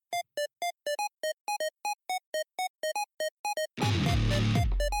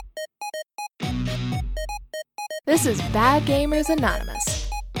This is Bad Gamers Anonymous,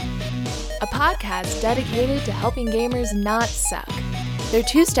 a podcast dedicated to helping gamers not suck. Their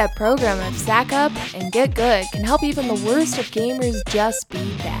two-step program of Sack Up and Get Good can help even the worst of gamers just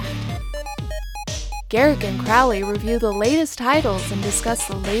be bad. Garrick and Crowley review the latest titles and discuss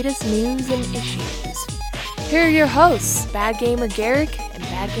the latest news and issues. Here are your hosts, Bad Gamer Garrick and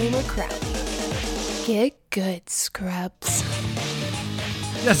Bad Gamer Crowley. Get good, scrubs.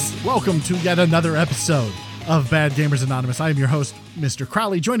 Yes, welcome to yet another episode of Bad Gamers Anonymous. I am your host, Mr.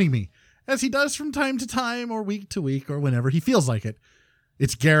 Crowley. Joining me, as he does from time to time or week to week or whenever he feels like it,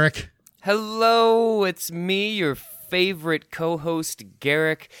 it's Garrick. Hello, it's me, your favorite co-host,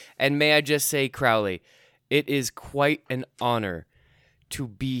 Garrick. And may I just say, Crowley, it is quite an honor to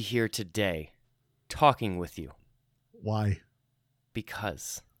be here today talking with you. Why?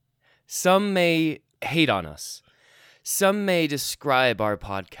 Because some may hate on us. Some may describe our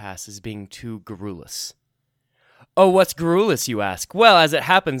podcast as being too garrulous. Oh, what's garrulous, you ask? Well, as it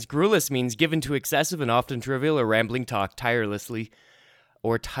happens, garrulous means given to excessive and often trivial or rambling talk, tirelessly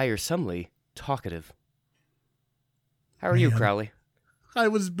or tiresomely talkative. How are you, Crowley? I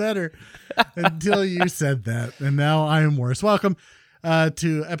was better until you said that, and now I am worse. Welcome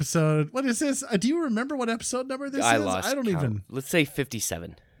to episode, what is this? Do you remember what episode number this is? I don't count. even. Let's say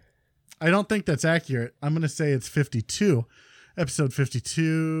 57. I don't think that's accurate. I'm going to say it's 52. Episode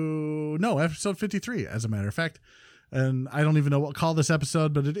 52. No, episode 53, as a matter of fact. And I don't even know what to call this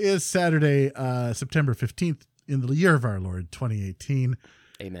episode, but it is Saturday, September 15th in the year of our Lord, 2018.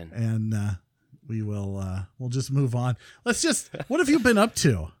 Amen. And we'll just move on. What have you been up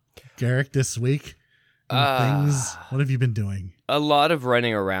to, Garrick, this week? Things. What have you been doing? A lot of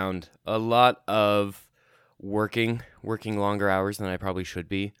running around. A lot of working longer hours than I probably should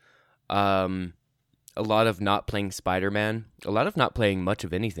be. A lot of not playing Spider-Man. A lot of not playing much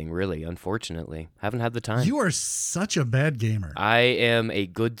of anything, really, unfortunately. Haven't had the time. You are such a bad gamer. I am a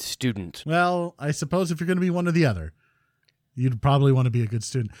good student. Well, I suppose if you're going to be one or the other, you'd probably want to be a good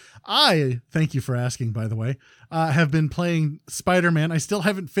student. I, thank you for asking, by the way, have been playing Spider-Man. I still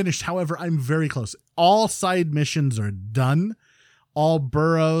haven't finished. However, I'm very close. All side missions are done. All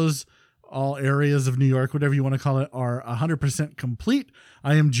boroughs, all areas of New York, whatever you want to call it, are 100% complete.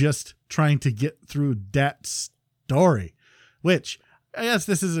 I am just trying to get through that story, which I guess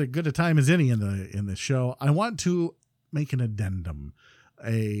this is as good a time as any in the show. I want to make an addendum.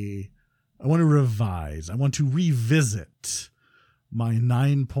 I want to revise. I want to revisit my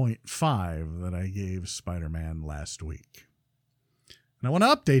 9.5 that I gave Spider-Man last week. And I want to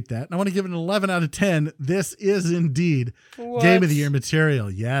update that. And I want to give it an 11 out of 10. This is indeed Game of the Year material.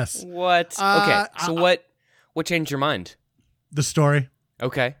 Yes. What? Okay. So what changed your mind? The story.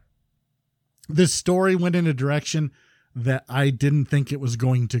 Okay. The story went in a direction that I didn't think it was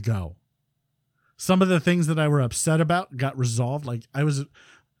going to go. Some of the things that I were upset about got resolved. Like I was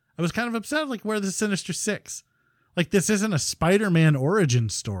kind of upset, like, where the Sinister Six? Like, this isn't a Spider-Man origin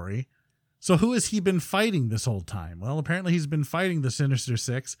story. So who has he been fighting this whole time? Well, apparently he's been fighting the Sinister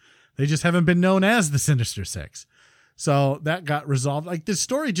Six. They just haven't been known as the Sinister Six. So that got resolved. Like, this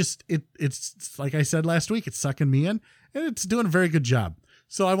story just, it's like I said last week, it's sucking me in, and it's doing a very good job.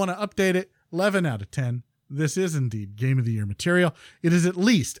 So I want to update it. 11 out of 10. This is indeed Game of the Year material. It is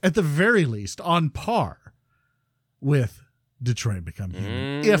at the very least, on par with Detroit Become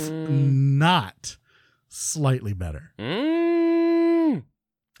Human, if not slightly better. I'm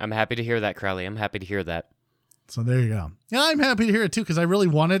happy to hear that, Crowley. I'm happy to hear that. So there you go. Yeah, I'm happy to hear it too, because I really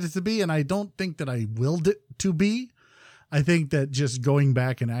wanted it to be, and I don't think that I willed it to be. I think that just going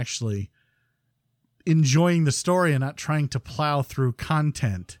back and actually enjoying the story and not trying to plow through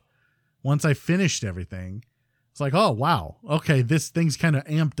content, once I finished everything, it's like, oh wow, okay, this thing's kind of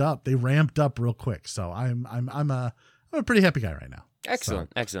amped up. They ramped up real quick. So I'm a pretty happy guy right now.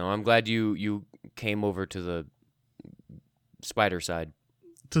 Excellent. I'm glad you came over to the spider side.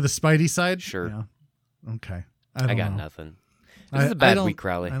 To the Spidey side? Sure. Yeah. Okay. I got nothing. This is a bad week,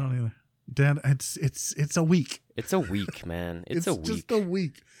 Crowley. I don't either. Dad, it's a week. It's a week, man. It's a week. Just a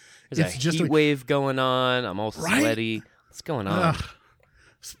week. There's a heat wave going on. I'm all sweaty. What's going on?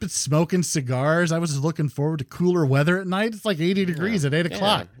 Been smoking cigars. I was just looking forward to cooler weather at night. It's like 80 degrees at 8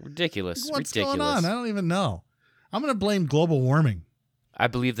 o'clock. Ridiculous. What's going on? I don't even know. I'm going to blame global warming. I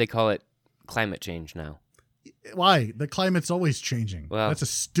believe they call it climate change now. Why? The climate's always changing. Well, that's a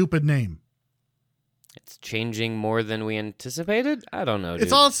stupid name. It's changing more than we anticipated? I don't know, dude.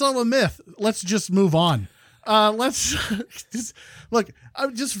 It's also a myth. Let's just move on. Let's just look.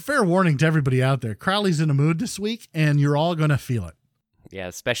 Just fair warning to everybody out there. Crowley's in a mood this week, and you're all going to feel it. Yeah,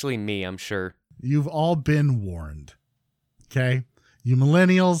 especially me, I'm sure. You've all been warned. Okay? You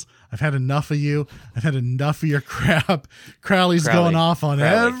millennials, I've had enough of you. I've had enough of your crap. Crowley's going off on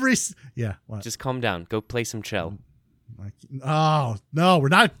every... Yeah. What? Just calm down. Go play some Chell. Oh, no, we're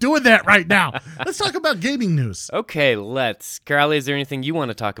not doing that right now. Let's talk about gaming news. Okay, let's. Crowley, is there anything you want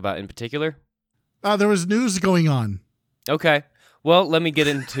to talk about in particular? There was news going on. Okay. Well, let me get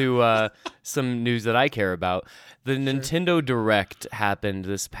into some news that I care about. The Nintendo Direct happened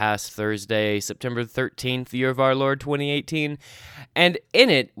this past Thursday, September 13th, the year of our Lord 2018. And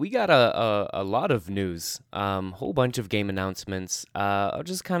in it, we got a lot of news, whole bunch of game announcements. I'll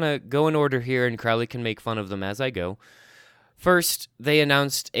just kind of go in order here, and Crowley can make fun of them as I go. First, they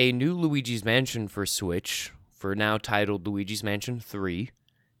announced a new Luigi's Mansion for Switch, for now titled Luigi's Mansion 3.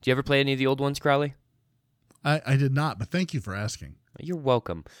 Do you ever play any of the old ones, Crowley? I did not, but thank you for asking. You're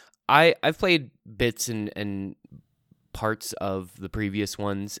welcome. I've played bits and parts of the previous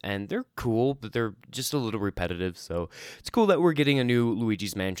ones, and they're cool, but they're just a little repetitive, so it's cool that we're getting a new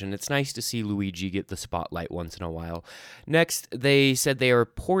Luigi's Mansion. It's nice to see Luigi get the spotlight once in a while. Next, they said they are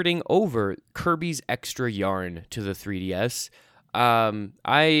porting over Kirby's Extra Yarn to the 3DS.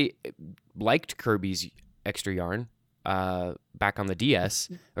 I liked Kirby's Extra Yarn back on the DS.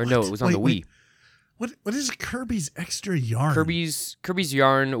 Or no, it was on the Wii. What is Kirby's Extra Yarn? Kirby's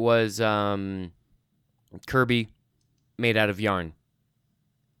Yarn was Kirby made out of yarn.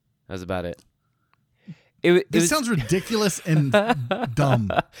 That was about it. This sounds ridiculous and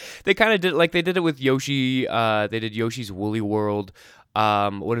dumb. They kind of did they did it with Yoshi. They did Yoshi's Woolly World.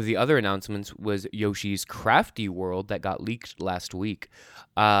 One of the other announcements was Yoshi's Crafty World that got leaked last week.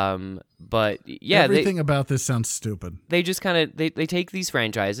 But yeah, everything about this sounds stupid. They just kind of they take these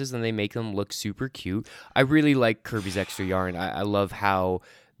franchises and they make them look super cute. I really like Kirby's Extra Yarn. I love how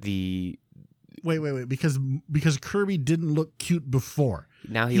the wait because Kirby didn't look cute before.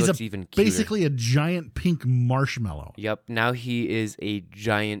 Now he looks even cuter. Basically a giant pink marshmallow. Yep. Now he is a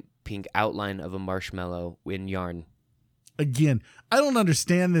giant pink outline of a marshmallow in yarn. Again, I don't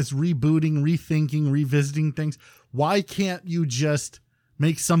understand this rebooting, rethinking, revisiting things. Why can't you just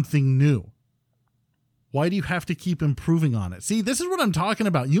make something new? Why do you have to keep improving on it? See, this is what I'm talking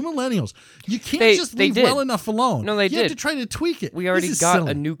about. You millennials, you can't just leave well enough alone. No, they did. You have to try to tweak it. We already got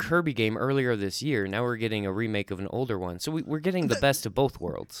a new Kirby game earlier this year. Now we're getting a remake of an older one. So we're getting the best of both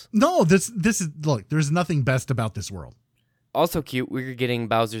worlds. No, this is look. There's nothing best about this world. Also cute, we're getting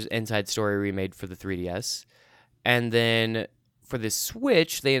Bowser's Inside Story remade for the 3DS. And then for the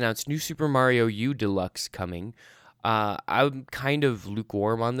Switch, they announced New Super Mario U Deluxe coming. I'm kind of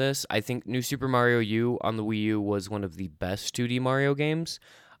lukewarm on this. I think New Super Mario U on the Wii U was one of the best 2D Mario games.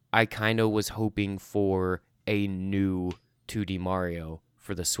 I kind of was hoping for a new 2D Mario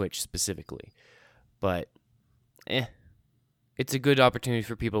for the Switch specifically. But, it's a good opportunity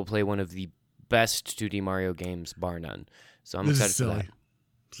for people to play one of the best 2D Mario games, bar none. So I'm excited for that.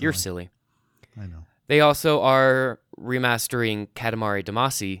 You're silly. I know. They also are remastering Katamari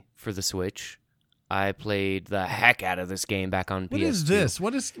Damacy for the Switch. I played the heck out of this game back on PS2. What is this?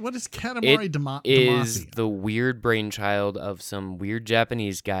 What is Katamari Damacy? It is the weird brainchild of some weird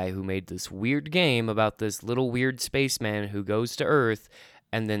Japanese guy who made this weird game about this little weird spaceman who goes to Earth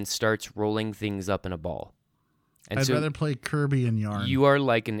and then starts rolling things up in a ball. And I'd rather play Kirby and Yarn. You are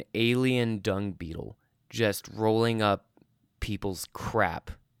like an alien dung beetle, just rolling up people's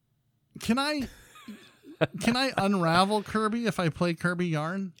crap. Can I unravel Kirby if I play Kirby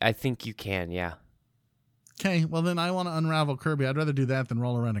Yarn? I think you can, yeah. Okay, well then I want to unravel Kirby. I'd rather do that than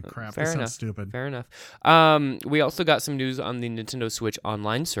roll around in crap. Fair That enough. sounds stupid. Fair enough. We also got some news on the Nintendo Switch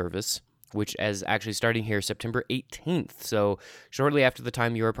Online service, which is actually starting here September 18th, so shortly after the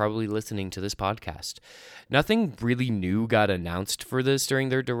time you are probably listening to this podcast. Nothing really new got announced for this during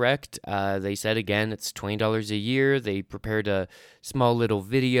their Direct. They said, again, it's $20 a year. They prepared a small little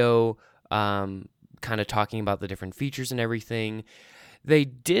video kind of talking about the different features and everything. They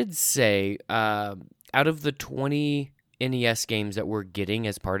did say, out of the 20 NES games that we're getting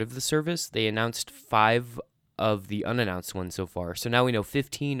as part of the service, they announced 5 of the unannounced ones so far. So now we know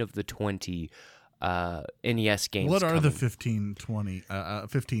 15 of the 20 NES games. What are coming. the 15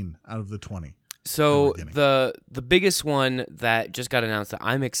 out of the 20? So the biggest one that just got announced that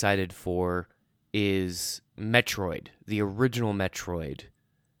I'm excited for is Metroid, the original Metroid.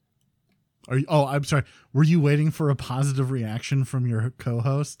 I'm sorry. Were you waiting for a positive reaction from your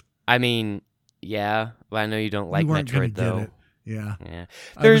co-host? I mean, yeah, but I know you don't like Metroid, though. Get it. Yeah.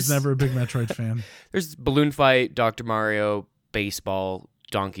 I was never a big Metroid fan. There's Balloon Fight, Dr. Mario, Baseball,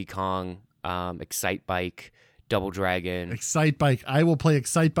 Donkey Kong, Excite Bike, Double Dragon. Excite Bike. I will play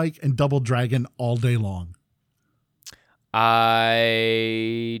Excite Bike and Double Dragon all day long.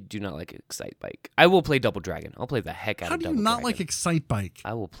 I do not like Excite Bike. I will play Double Dragon. I'll play the heck out How of do Double you Dragon. not like Excite Bike?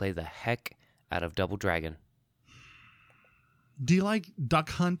 I will play the heck out of Double Dragon. Do you like Duck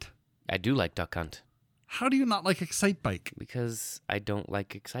Hunt? I do like Duck Hunt. How do you not like Excite Bike? Because I don't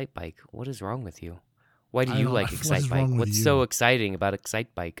like Excite Bike. What is wrong with you? Why do I you don't- like what Excite is Bike? wrong with What's you? so exciting about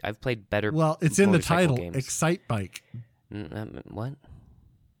Excite Bike? I've played better. Well, it's in the motorcycle title, games. Excite Bike. What?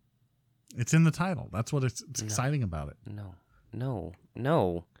 It's in the title. That's what it's exciting about it.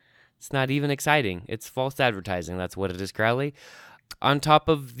 No. It's not even exciting. It's false advertising. That's what it is, Crowley. On top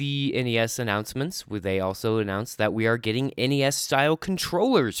of the NES announcements, they also announced that we are getting NES-style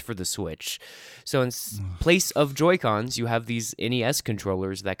controllers for the Switch. So in place of Joy-Cons, you have these NES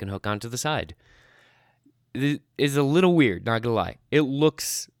controllers that can hook onto the side. It is a little weird, not gonna lie. It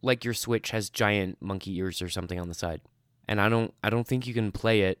looks like your Switch has giant monkey ears or something on the side. And I don't think you can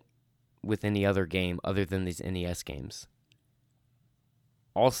play it with any other game other than these NES games.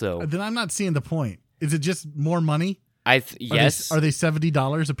 Also, Then I'm not seeing the point. Is it just more money? yes, Are they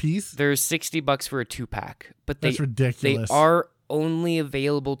 $70 a piece? they're $60 for a 2-pack, but That's they ridiculous. are only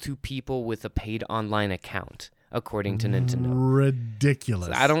available to people with a paid online account, according to Nintendo. Ridiculous.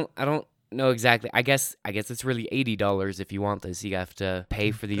 So I don't know exactly. I guess it's really $80 if you want this. You have to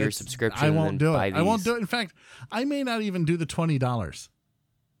pay for the year subscription. I and won't then do buy it. I won't these. do it. In fact, I may not even do the $20. That's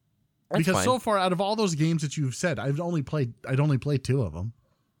Because fine. so far, out of all those games that you've said, I'd only played 2 of them.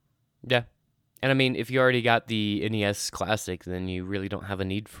 Yeah. And I mean, if you already got the NES Classic, then you really don't have a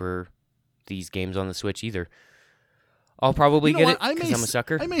need for these games on the Switch either. I'll probably You know get what? it because I'm a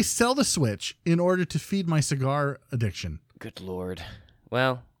sucker. I may sell the Switch in order to feed my cigar addiction. Good Lord.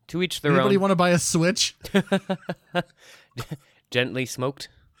 Well, to each their Anybody own. want to buy a Switch? Gently smoked.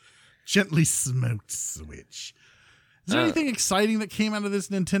 Gently smoked Switch. Is there anything exciting that came out of this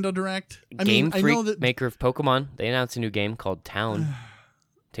Nintendo Direct? Game I Freak, know that. maker of Pokemon, they announced a new game called Town.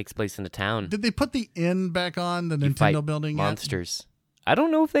 Takes place in a town. Did they put the inn back on the You fight Nintendo building yet? monsters. I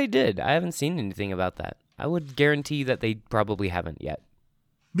don't know if they did. I haven't seen anything about that. I would guarantee that they probably haven't yet.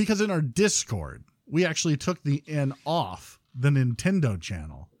 Because in our Discord, we actually took the inn off the Nintendo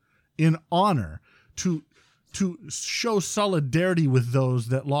channel in honor to show solidarity with those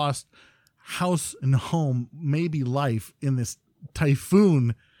that lost house and home, maybe life, in this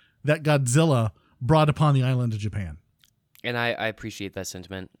typhoon that Godzilla brought upon the island of Japan. And I appreciate that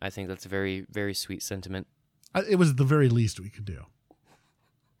sentiment. I think that's a very, very sweet sentiment. It was the very least we could do.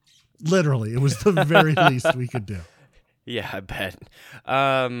 Literally, it was the very least we could do. Yeah, I bet.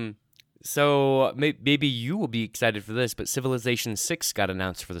 So maybe you will be excited for this, but Civilization 6 got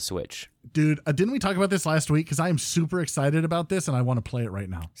announced for the Switch. Dude, didn't we talk about this last week? Because I am super excited about this and I want to play it right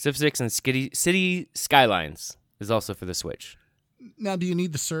now. Civ 6 and City Skylines is also for the Switch. Now, do you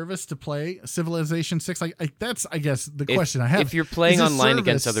need the service to play Civilization 6? That's, I guess, the question I have. If you're playing Is this online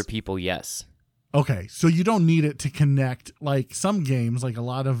against service- other people, yes. Okay, so you don't need it to connect like some games, like a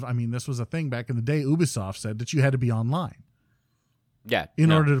lot of, this was a thing back in the day. Ubisoft said that you had to be online Yeah. in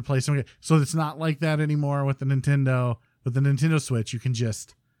no. order to play some game. So it's not like that anymore with the Nintendo. With the Nintendo Switch, you can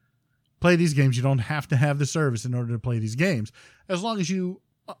just play these games. You don't have to have the service in order to play these games, as long as you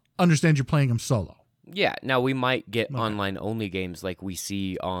understand you're playing them solo. Yeah, now we might get online-only games like we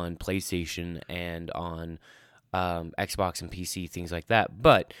see on PlayStation and on Xbox and PC, things like that.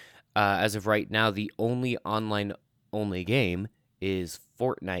 But as of right now, the only online-only game is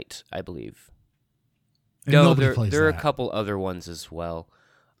Fortnite, I believe. And No, nobody there plays are a that. couple other ones as well.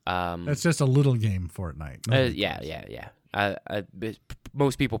 That's just a little game, Fortnite. Nobody Yeah.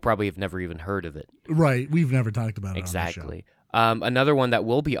 Most people probably have never even heard of it. Right. We've never talked about it Exactly. Another one that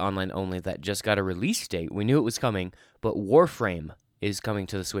will be online only that just got a release date. We knew it was coming, but Warframe is coming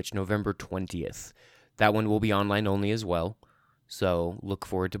to the Switch November 20th. That one will be online only as well. So look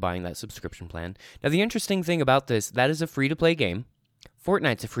forward to buying that subscription plan. Now, the interesting thing about this, that is a free-to-play game.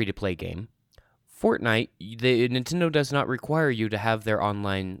 Fortnite's a free-to-play game. Fortnite, the Nintendo does not require you to have their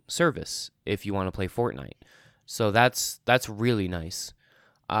online service if you want to play Fortnite. So that's really nice.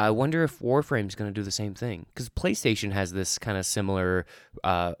 I wonder if Warframe's going to do the same thing, because PlayStation has this kind of similar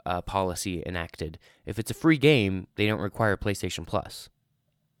policy enacted. If it's a free game, they don't require PlayStation Plus.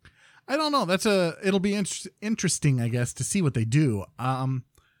 I don't know. It'll be interesting, I guess, to see what they do.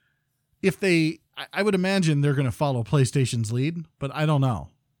 If they, I would imagine they're going to follow PlayStation's lead, but I don't know.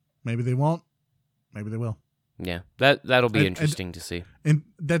 Maybe they won't. Maybe they will. Yeah, that'll be interesting to see. And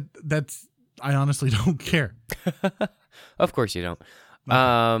that's I honestly don't care. Of course you don't.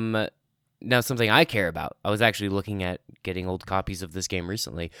 Okay. Now, something I care about. I was actually looking at getting old copies of this game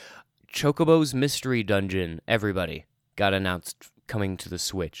recently. Chocobo's Mystery Dungeon, everybody, got announced coming to the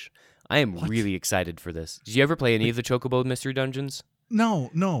Switch. I am really excited for this. Did you ever play any of the Chocobo Mystery Dungeons? No,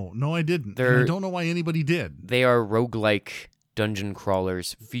 I didn't. And I don't know why anybody did. They are roguelike dungeon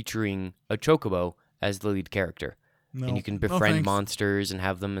crawlers featuring a Chocobo as the lead character. No. And you can No, befriend thanks. monsters and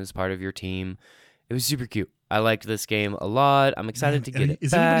have them as part of your team. It was super cute. I liked this game a lot. I'm excited to get it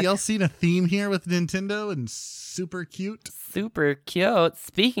Is back. anybody else seeing a theme here with Nintendo and super cute? Super cute.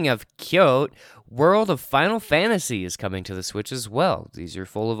 Speaking of cute, World of Final Fantasy is coming to the Switch as well. These are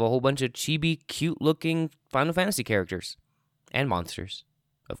full of a whole bunch of chibi, cute-looking Final Fantasy characters. And monsters,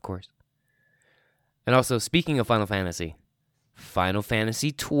 of course. And also, speaking of Final Fantasy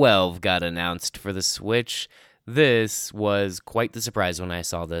XII got announced for the Switch. This was quite the surprise when I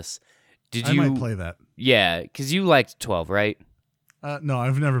saw this. I might play that. Yeah, because you liked 12, right? No,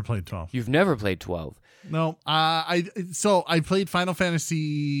 I've never played 12. You've never played 12. No, I played Final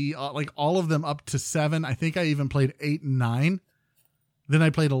Fantasy like all of them up to 7. I think I even played 8 and 9. Then I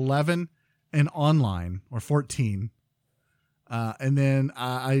played 11 and online, or 14. And then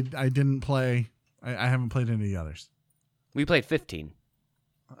I didn't play. I haven't played any of the others. We played 15.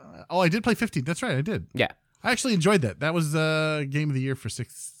 I did play 15. That's right, I did. Yeah. I actually enjoyed that. That was game of the year for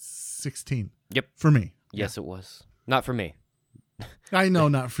 16. Yep. For me. Yes, it was. Not for me. I know,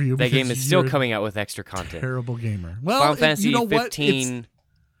 not for you. That because game is still you're coming out with extra content. a terrible gamer. Well, Final Fantasy you know what? 15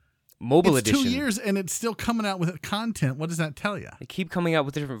 Mobile It's Edition. 2 years and it's still coming out with content. What does that tell you? They keep coming out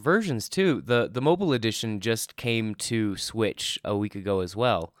with different versions too. The Mobile Edition just came to Switch a week ago as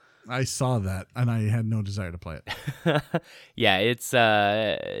well. I saw that and I had no desire to play it. Yeah, it's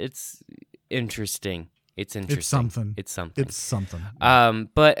interesting. It's interesting. It's something. It's something. It's something.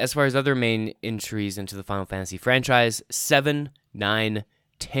 But as far as other main entries into the Final Fantasy franchise, 7, 9,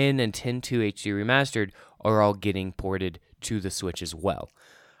 10, and 10-2 HD Remastered are all getting ported to the Switch as well.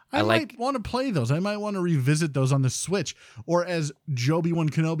 I might want to play those. I might want to revisit those on the Switch. Or as Joby1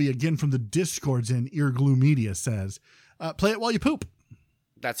 Kenobi, again from the Discords in Earglue Media says, play it while you poop.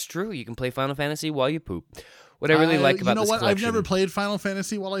 That's true. You can play Final Fantasy while you poop. What I really like about this collection... I've never played Final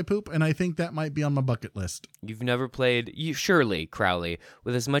Fantasy while I poop, and I think that might be on my bucket list. You've never played... Surely, Crowley,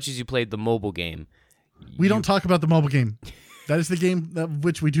 with as much as you played the mobile game... We don't talk about the mobile game. That is the game of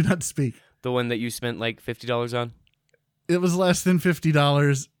which we do not speak. The one that you spent like $50 on? It was less than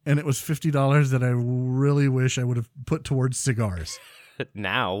 $50, and it was $50 that I really wish I would have put towards cigars.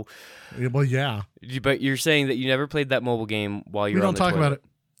 Now. Well, yeah. But you're saying that you never played that mobile game while you were on the toilet. We don't talk about it.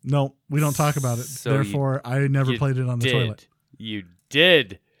 No, we don't talk about it. So Therefore, I never played it on the toilet. You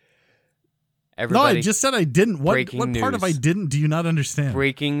did. Everybody, No, I just said I didn't. What part of I news. didn't do you not understand?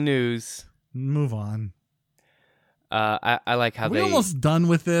 Breaking news. Move on. I like how Are we almost done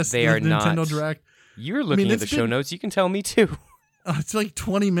with this? They with are not. Nintendo Direct. You're looking at the show notes. You can tell me too. It's like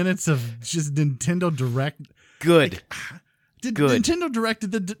 20 minutes of just Nintendo Direct. Good. Did Good. Nintendo Direct,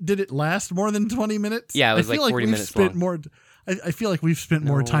 did it last more than 20 minutes? Yeah, it was I feel like 40 we've minutes spent long. More, I feel like we've spent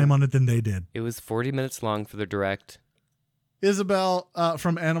more No. time on it than they did. It was 40 minutes long for the direct. Isabelle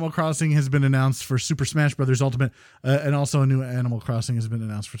from Animal Crossing has been announced for Super Smash Bros. Ultimate, and also a new Animal Crossing has been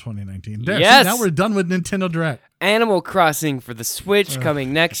announced for 2019. There, Yes! see, now we're done with Nintendo Direct. Animal Crossing for the Switch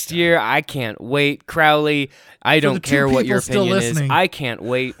coming next year. I can't wait. Crowley, I For the don't two care what people your still opinion is. listening. I can't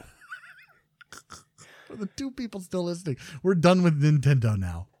wait. For the two people still listening, we're done with Nintendo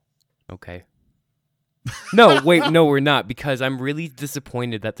now. Okay. No, wait, no, we're not, because I'm really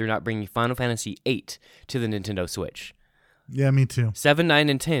disappointed that they're not bringing Final Fantasy VIII to the Nintendo Switch. Yeah, me too. 7, 9,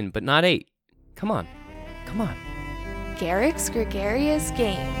 and 10, but not 8. Come on. Come on. Garrick's Gregarious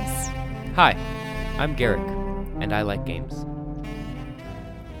Games. Hi, I'm Garrick, and I like games.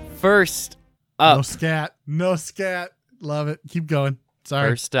 First up. No scat. Love it. Keep going.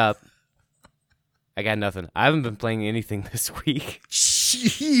 Sorry. First up. I got nothing. I haven't been playing anything this week.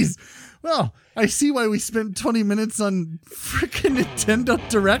 Jeez. Well, I see why we spent 20 minutes on freaking Nintendo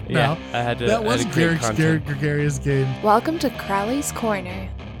Direct now. Yeah, I had to. That I was had to create Garrick's content. Gregarious Game. Welcome to Crowley's Corner.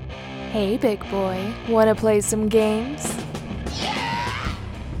 Hey, big boy, wanna play some games?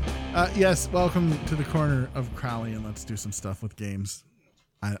 Yes, welcome to the corner of Crowley, and let's do some stuff with games.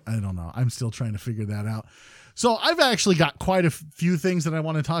 I don't know. I'm still trying to figure that out. So I've actually got quite a few things that I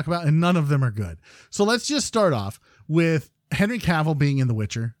want to talk about, and none of them are good. So let's just start off with Henry Cavill being in The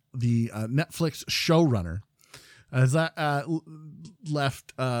Witcher, the Netflix showrunner, as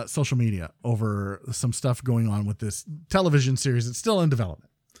left social media over some stuff going on with this television series that's still in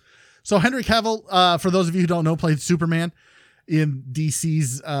development. So Henry Cavill, for those of you who don't know, played Superman in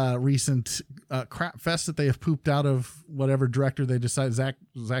DC's recent crap fest that they have pooped out of whatever director they decided,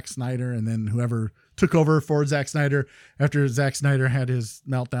 Zack Snyder, and then whoever took over for Zack Snyder after Zack Snyder had his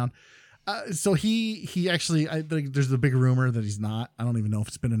meltdown. So he actually, I think there's a big rumor that he's not. I don't even know if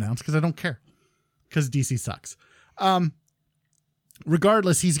it's been announced because I don't care, because DC sucks.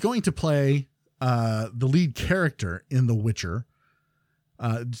 Regardless, he's going to play the lead character in The Witcher,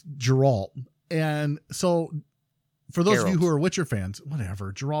 Geralt. And so for those of you who are Witcher fans,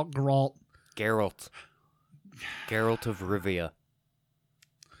 whatever, Geralt. Geralt of Rivia.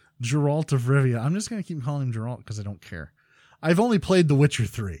 Geralt of Rivia. I'm just going to keep calling him Geralt because I don't care. I've only played The Witcher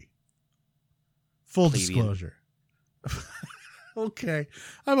 3. Full disclosure. Okay.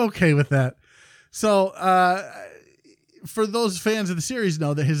 I'm okay with that. So, for those fans of the series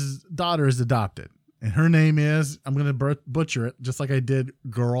know that his daughter is adopted. And her name is, I'm going to butcher it, just like I did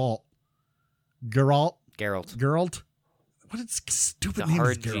Geralt. Geralt. What a stupid The name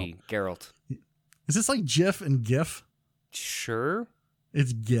hard is Geralt. G. Geralt. Is this like GIF and GIF? Sure.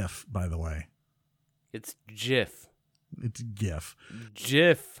 It's GIF, by the way. It's GIF. It's GIF.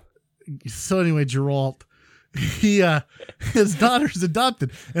 GIF. So anyway, Geralt, his daughter's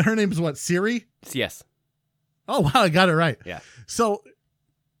adopted, and her name is what? Ciri? Yes. Oh wow, I got it right. Yeah. So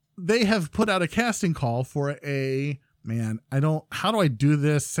they have put out a casting call for how do I do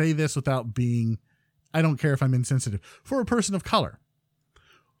this? Say this without being, I don't care if I'm insensitive, for a person of color.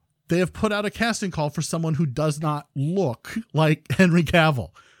 They have put out a casting call for someone who does not look like Henry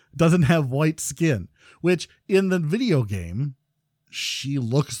Cavill, doesn't have white skin, which in the video game, she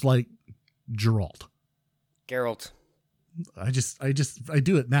looks like Geralt. I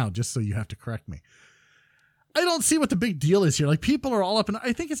do it now just so you have to correct me. I don't see what the big deal is here. Like, people are all up, and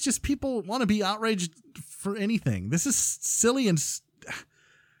I think it's just people want to be outraged for anything. This is silly, and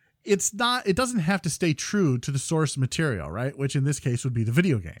it doesn't have to stay true to the source material, right? Which in this case would be the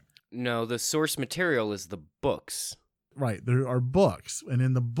video game. No, the source material is the books. Right. There are books. And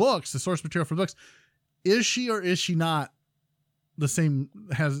in the books, the source material for the books, is she or is she not the same,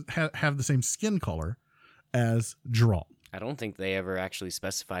 have the same skin color as Geralt? I don't think they ever actually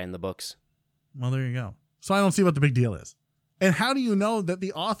specify in the books. Well, there you go. So I don't see what the big deal is. And how do you know that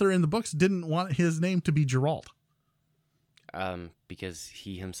the author in the books didn't want his name to be Geralt? Because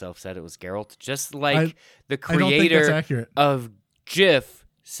he himself said it was Geralt. Just like the creator of GIF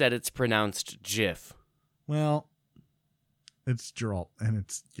said it's pronounced GIF. Well, it's Geralt and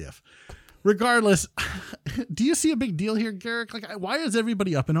it's GIF. Regardless, do you see a big deal here, Garrick? Like, why is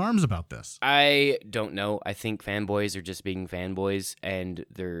everybody up in arms about this? I don't know. I think fanboys are just being fanboys, and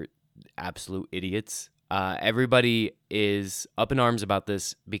they're absolute idiots. Everybody is up in arms about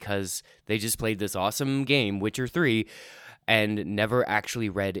this because they just played this awesome game, Witcher 3, and never actually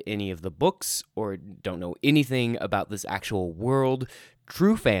read any of the books or don't know anything about this actual world.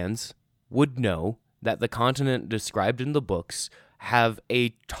 True fans would know that the continent described in the books have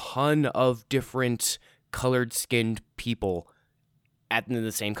a ton of different colored-skinned people in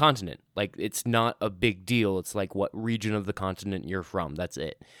the same continent. Like, it's not a big deal. It's like what region of the continent you're from. That's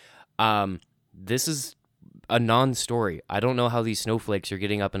it. This is a non-story. I don't know how these snowflakes are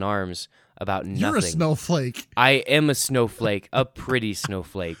getting up in arms about nothing. You're a snowflake. I am a snowflake, a pretty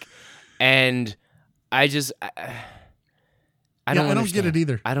snowflake. And I just... I don't get it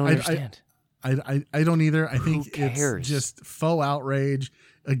either. I don't understand. I don't either. I think cares? It's just faux outrage.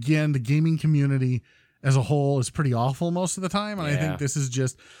 Again, the gaming community as a whole is pretty awful most of the time. And I think this is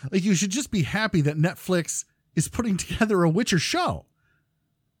just like, you should just be happy that Netflix is putting together a Witcher show.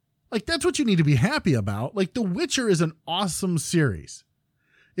 Like, that's what you need to be happy about. Like, The Witcher is an awesome series.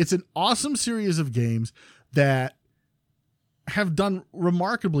 It's an awesome series of games that have done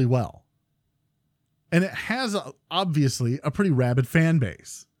remarkably well. And it has, obviously, a pretty rabid fan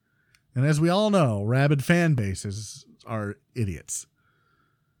base. And as we all know, rabid fan bases are idiots.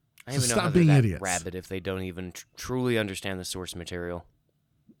 I don't even know how they're that rabid if they don't even truly understand the source material.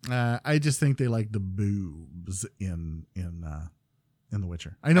 I just think they like the boobs in The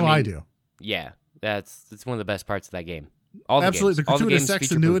Witcher. I know I do. Yeah, that's one of the best parts of that game. All the Absolutely, games. the gratuitous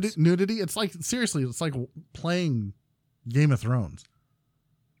sex and boobs. nudity. It's like, seriously, it's like playing Game of Thrones.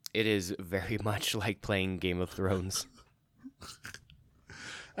 It is very much like playing Game of Thrones.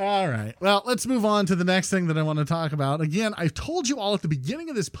 All right. Well, let's move on to the next thing that I want to talk about. Again, I've told you all at the beginning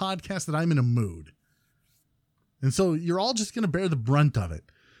of this podcast that I'm in a mood. And so you're all just going to bear the brunt of it.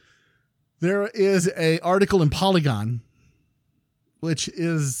 There is an article in Polygon, which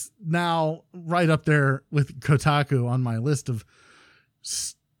is now right up there with Kotaku on my list of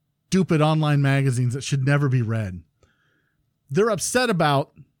stupid online magazines that should never be read. They're upset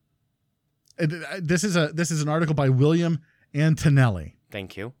about, this is an article by William Antonelli.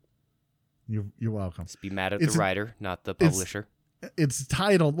 Thank you. You're welcome. Just be mad at the writer, not the publisher. It's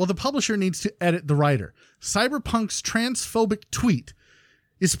titled, well, the publisher needs to edit the writer. Cyberpunk's transphobic tweet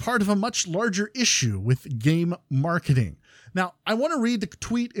is part of a much larger issue with game marketing. Now, I want to read the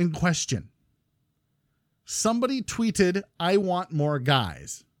tweet in question. Somebody tweeted, "I want more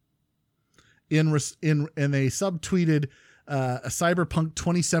guys." And they subtweeted a Cyberpunk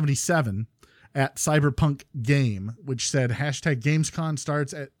 2077 at Cyberpunk Game, which said hashtag Gamescom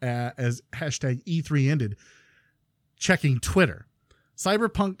starts as hashtag E3 ended, checking Twitter.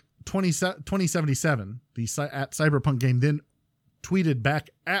 Cyberpunk 2077, at Cyberpunk Game, then tweeted back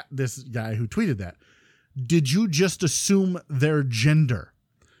at this guy who tweeted that, "Did you just assume their gender?"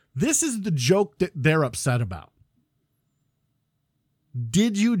 This is the joke that they're upset about.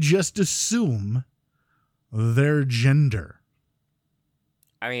 Did you just assume their gender?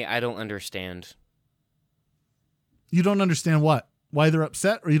 I mean, I don't understand. You don't understand what? Why they're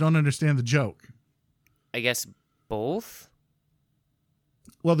upset, or you don't understand the joke? I guess both?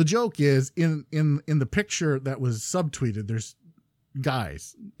 Well, the joke is in the picture that was subtweeted, there's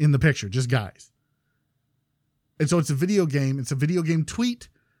guys in the picture, just guys. And so it's a video game. It's a video game tweet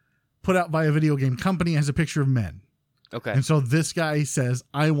put out by a video game company, has a picture of men. Okay. And so this guy says,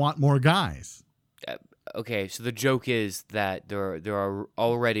 "I want more guys." Okay, so the joke is that there are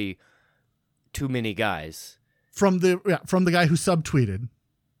already too many guys. From the guy who subtweeted.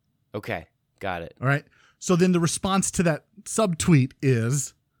 Okay, got it. All right. So then the response to that subtweet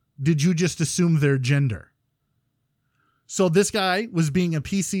is, "Did you just assume their gender?" So this guy was being a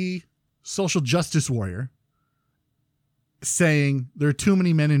PC social justice warrior, saying there are too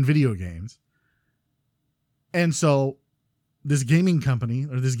many men in video games. And so this gaming company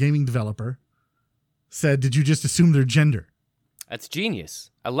or this gaming developer said, "Did you just assume their gender?" That's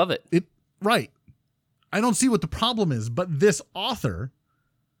genius. I love it. Right. I don't see what the problem is, but this author,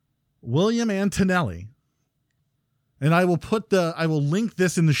 William Antonelli, and I will link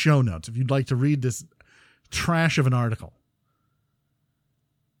this in the show notes if you'd like to read this trash of an article,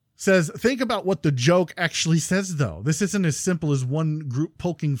 says, "Think about what the joke actually says, though. This isn't as simple as one group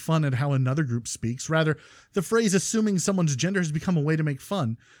poking fun at how another group speaks. Rather, the phrase assuming someone's gender has become a way to make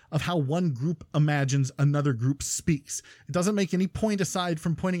fun of how one group imagines another group speaks. It doesn't make any point aside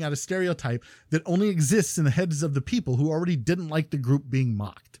from pointing out a stereotype that only exists in the heads of the people who already didn't like the group being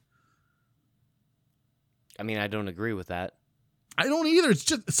mocked." I mean, I don't agree with that. I don't either. It's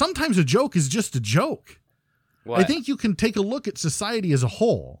just sometimes a joke is just a joke. What? I think you can take a look at society as a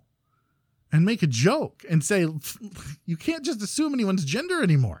whole and make a joke and say, you can't just assume anyone's gender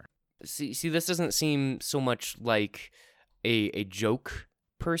anymore. See, this doesn't seem so much like a joke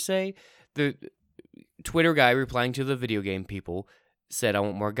per se. The Twitter guy replying to the video game people said, "I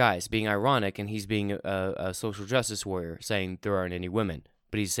want more guys," being ironic, and he's being a social justice warrior, saying there aren't any women,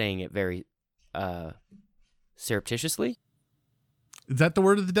 but he's saying it very surreptitiously. Is that the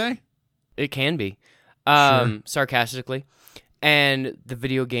word of the day? It can be. Sure. Sarcastically. And the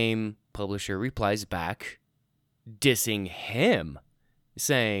video game publisher replies back, dissing him,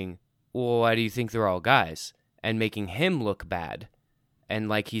 saying, "Well, why do you think they're all guys?" And making him look bad and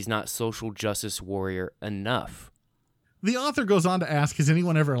like he's not social justice warrior enough. The author goes on to ask, has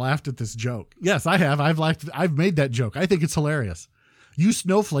anyone ever laughed at this joke? Yes, I have. I've made that joke. I think it's hilarious. You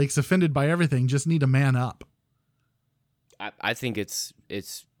snowflakes offended by everything just need to man up. I think it's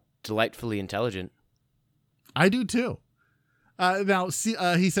delightfully intelligent. I do too. Now,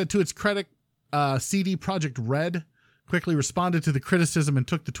 he said to its credit, CD Projekt Red quickly responded to the criticism and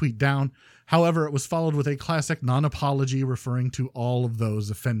took the tweet down. However, it was followed with a classic non-apology referring to all of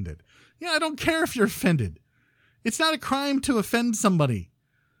those offended. Yeah, I don't care if you're offended. It's not a crime to offend somebody.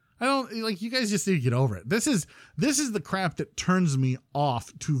 You guys just need to get over it. This is the crap that turns me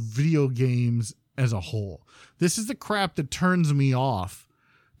off to video games as a whole. This is the crap that turns me off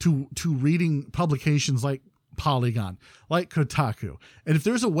to reading publications like Polygon, like Kotaku. And if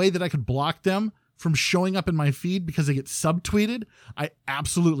there's a way that I could block them from showing up in my feed because they get subtweeted, I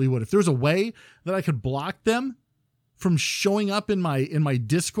absolutely would. If there's a way that I could block them from showing up in my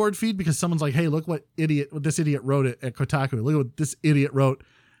Discord feed because someone's like, "Hey, look what this idiot wrote it at Kotaku. Look what this idiot wrote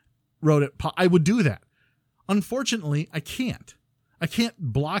it," I would do that. Unfortunately, I can't. I can't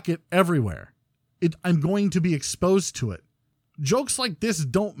block it everywhere. I'm going to be exposed to it. Jokes like this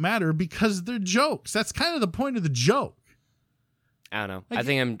don't matter because they're jokes. That's kind of the point of the joke. I don't know. I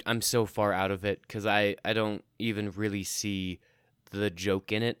think I'm so far out of it because I don't even really see the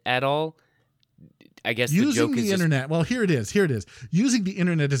joke in it at all. I guess using the joke is internet. Well, here it is. Using the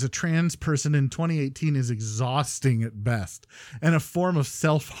internet as a trans person in 2018 is exhausting at best and a form of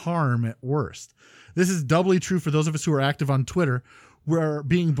self-harm at worst. This is doubly true for those of us who are active on Twitter. We're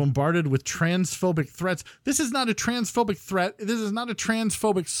being bombarded with transphobic threats. This is not a transphobic threat. This is not a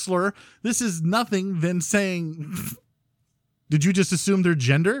transphobic slur. This is nothing than saying Did you just assume their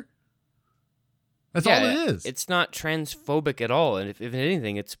gender? That's all it is. It's not transphobic at all. And if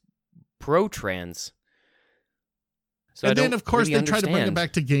anything, it's pro-trans. So and then, of course, really they try to bring it understand.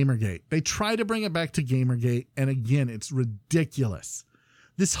 back to Gamergate. They try to bring it back to Gamergate. And again, it's ridiculous.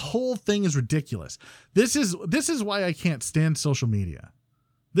 This whole thing is ridiculous. This is why I can't stand social media.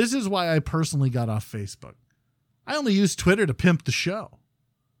 This is why I personally got off Facebook. I only use Twitter to pimp the show.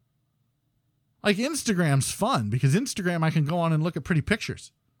 Like, Instagram's fun because Instagram, I can go on and look at pretty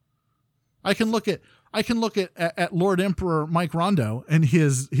pictures. I can look at Lord Emperor Mike Rondo and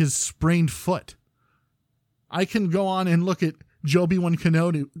his sprained foot. I can go on and look at Obi-Wan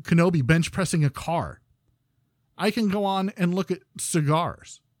Kenobi bench pressing a car. I can go on and look at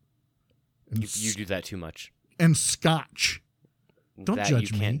cigars. You do that too much. And scotch. Don't that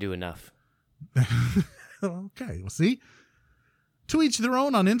judge you me. can't do enough. Okay, well, see? To each their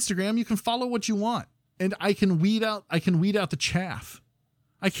own on Instagram. You can follow what you want. And I can weed out the chaff.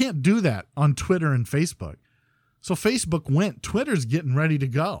 I can't do that on Twitter and Facebook. So Facebook went. Twitter's getting ready to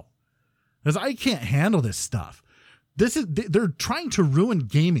go. Because I can't handle this stuff. They're trying to ruin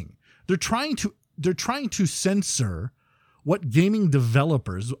gaming. They're trying to censor what gaming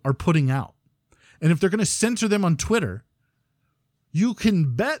developers are putting out. And if they're going to censor them on Twitter, you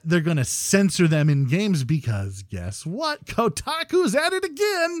can bet they're going to censor them in games because guess what? Kotaku's at it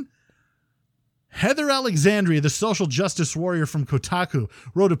again. Heather Alexandria, the social justice warrior from Kotaku,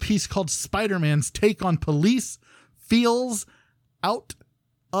 wrote a piece called Spider-Man's Take on Police Feels Out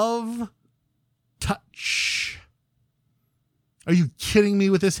of Touch. Are you kidding me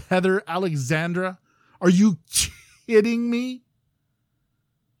with this, Heather Alexandra? Are you kidding me?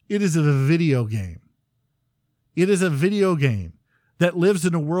 It is a video game. It is a video game that lives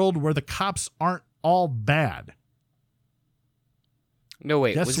in a world where the cops aren't all bad. No,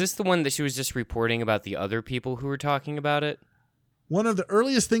 wait. That's- Was this the one that she was just reporting about the other people who were talking about it? One of the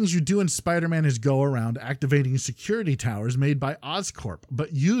earliest things you do in Spider-Man is go around activating security towers made by Oscorp,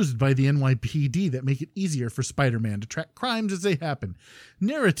 but used by the NYPD that make it easier for Spider-Man to track crimes as they happen.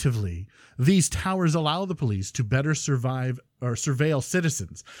 Narratively, these towers allow the police to better surveil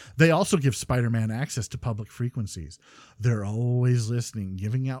citizens. They also give Spider-Man access to public frequencies. They're always listening,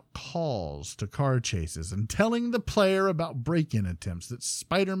 giving out calls to car chases, and telling the player about break-in attempts that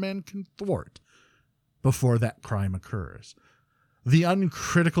Spider-Man can thwart before that crime occurs. The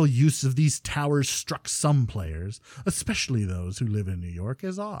uncritical use of these towers struck some players, especially those who live in New York,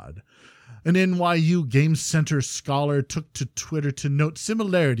 as odd. An NYU Game Center scholar took to Twitter to note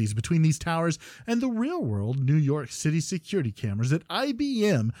similarities between these towers and the real-world New York City security cameras that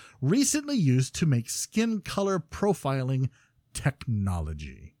IBM recently used to make skin color profiling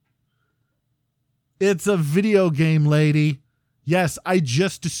technology. It's a video game, lady. Yes, I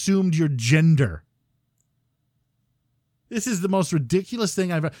just assumed your gender. This is the most ridiculous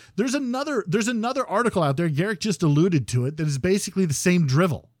thing I've ever... There's another article out there, Garrick just alluded to it, that is basically the same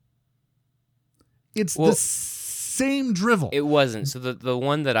drivel. It's the same drivel. It wasn't. So the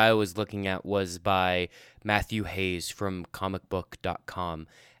one that I was looking at was by Matthew Hayes from comicbook.com.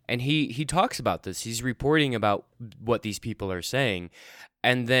 And he talks about this. He's reporting about what these people are saying.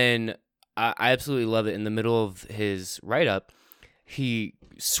 And then I absolutely love it. In the middle of his write-up, he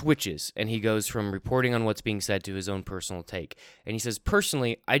switches and he goes from reporting on what's being said to his own personal take. And he says,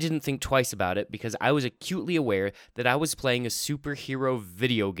 personally, I didn't think twice about it because I was acutely aware that I was playing a superhero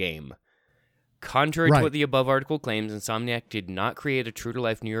video game. Contrary to what the above article claims, Insomniac did not create a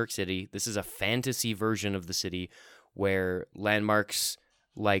true-to-life New York City. This is a fantasy version of the city where landmarks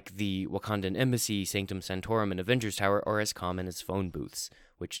like the Wakandan Embassy, Sanctum Sanctorum, and Avengers Tower are as common as phone booths,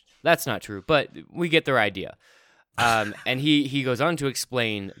 which that's not true, but we get their idea. And he goes on to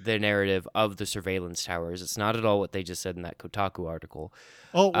explain the narrative of the surveillance towers. It's not at all what they just said in that Kotaku article.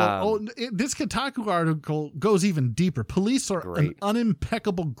 This Kotaku article goes even deeper. Police are an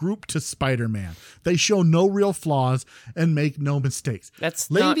unimpeccable group to Spider-Man. They show no real flaws and make no mistakes. That's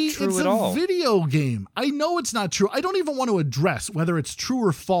Lady, not true it's at a all. video game. I know it's not true. I don't even want to address whether it's true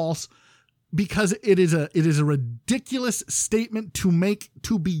or false because it is a ridiculous statement to make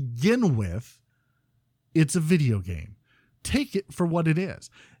to begin with. It's a video game. Take it for what it is.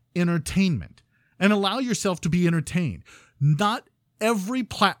 Entertainment. And allow yourself to be entertained. Not every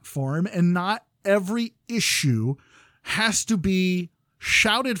platform and not every issue has to be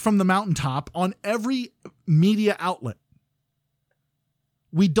shouted from the mountaintop on every media outlet.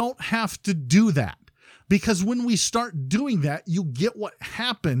 We don't have to do that. Because when we start doing that, you get what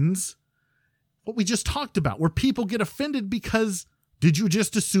happens, what we just talked about, where people get offended because, did you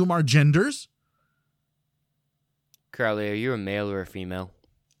just assume our genders? Carly, are you a male or a female?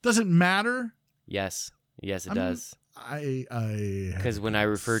 Does it matter? Yes. Yes, it does. Because when I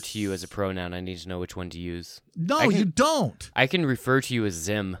refer to you as a pronoun, I need to know which one to use. No, you don't. I can refer to you as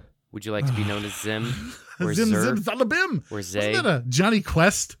Zim. Would you like to be known as Zim? Or Zim Zer? Zim Zalabim. Or Zay? Wasn't that a Johnny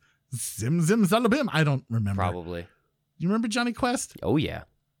Quest? Zim Zim Zalabim. I don't remember. Probably. You remember Johnny Quest? Oh, yeah.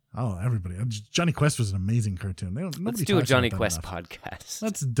 Oh, everybody. Johnny Quest was an amazing cartoon. Let's do a Johnny Quest podcast.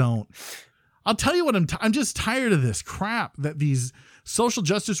 Let's don't. I'll tell you what, I'm just tired of this crap that these social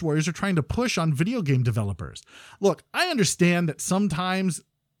justice warriors are trying to push on video game developers. Look, I understand that sometimes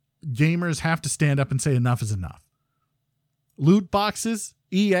gamers have to stand up and say enough is enough. Loot boxes,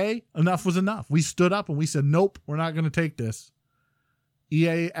 EA, enough was enough. We stood up and we said, nope, we're not going to take this.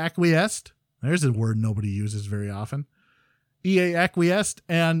 EA acquiesced. There's a word nobody uses very often. EA acquiesced,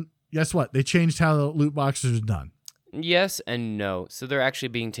 and guess what? They changed how the loot boxes are done. Yes and no. So they're actually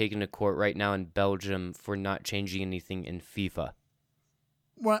being taken to court right now in Belgium for not changing anything in FIFA.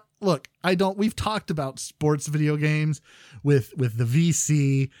 Well, look, we've talked about sports video games with the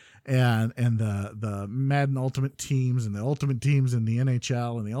VC and the Madden Ultimate Teams and the Ultimate Teams in the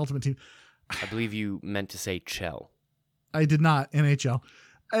NHL and the Ultimate Team. I believe you meant to say Chell. I did not, NHL.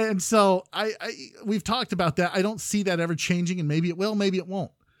 And so we've talked about that. I don't see that ever changing, and maybe it will, maybe it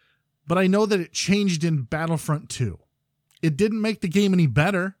won't. But I know that it changed in Battlefront 2. It didn't make the game any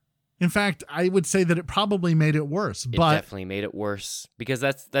better. In fact, I would say that it probably made it worse. It definitely made it worse because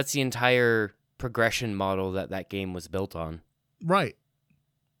that's the entire progression model that game was built on. Right.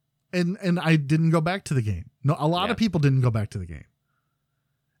 And I didn't go back to the game. No, a lot of people didn't go back to the game.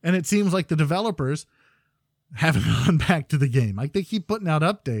 And it seems like the developers haven't gone back to the game. Like they keep putting out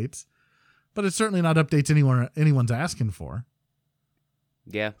updates, but it's certainly not updates anyone's asking for.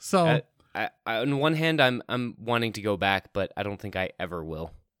 Yeah. So I on one hand, I'm wanting to go back, but I don't think I ever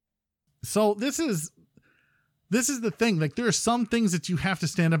will. So this is the thing. Like there are some things that you have to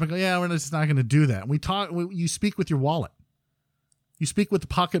stand up and go, yeah, we're just not going to do that. And you speak with your wallet. You speak with the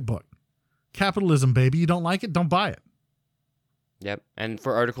pocketbook. Capitalism, baby. You don't like it? Don't buy it. Yep. And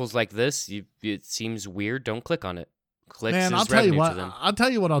for articles like this, it seems weird. Don't click on it. Clicks Man, is I'll tell you revenue what. to them. I'll tell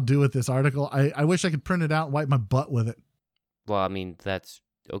you what I'll do with this article. I wish I could print it out and wipe my butt with it. Well, I mean, that's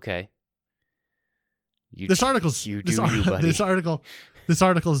okay. This article is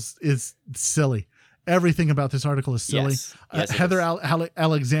silly. Everything about this article is silly. Yes, Heather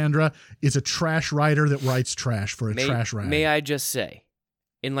Alexandra is a trash writer that writes trash for a trash writer. May I just say,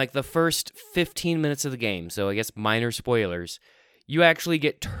 in like the first 15 minutes of the game, so I guess minor spoilers, you actually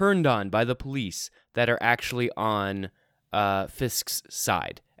get turned on by the police that are actually on Fisk's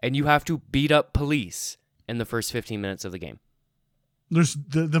side. And you have to beat up police in the first 15 minutes of the game. There's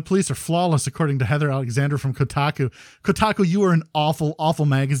the police are flawless, according to Heather Alexandra from Kotaku. Kotaku, you are an awful, awful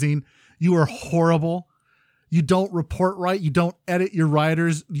magazine. You are horrible. You don't report right. You don't edit your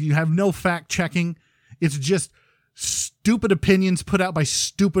writers. You have no fact checking. It's just stupid opinions put out by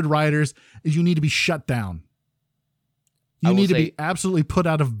stupid writers. You need to be shut down. You need to be absolutely put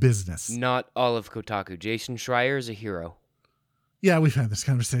out of business. Not all of Kotaku. Jason Schreier is a hero. Yeah, we've had this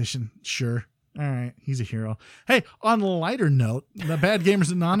conversation. Sure. All right, he's a hero. Hey, on a lighter note, the Bad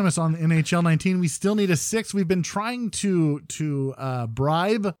Gamers Anonymous on NHL 19, we still need a 6. We've been trying to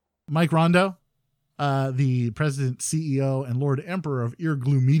bribe Mike Rondo, the president, CEO, and Lord Emperor of Ear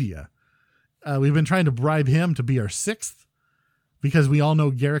Glue Media. We've been trying to bribe him to be our 6th because we all know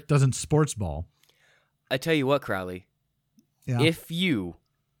Garrick doesn't sports ball. I tell you what, Crowley. Yeah. If you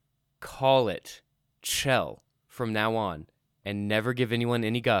call it Chell from now on and never give anyone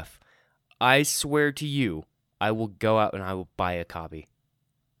any guff, I swear to you, I will go out and I will buy a copy.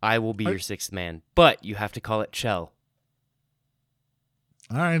 I will be your 6th man, but you have to call it Chell.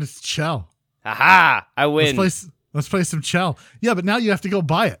 All right, it's Chell. Aha! I win. Let's play some Chell. Yeah, but now you have to go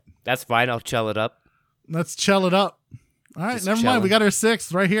buy it. That's fine. I'll Chell it up. Let's Chell it up. All right, Just never mind. We got our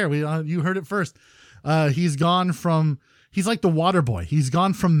 6th right here. You heard it first. He's like the water boy. He's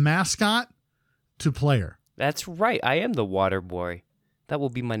gone from mascot to player. That's right. I am the water boy. That will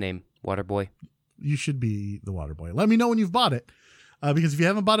be my name. Water boy. You should be the water boy. Let me know when you've bought it, because if you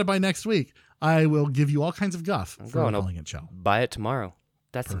haven't bought it by next week, I will give you all kinds of guff for calling it Chell. Buy it tomorrow.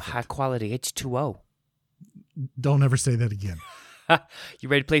 That's Perfect. some high quality H2O. Don't ever say that again. You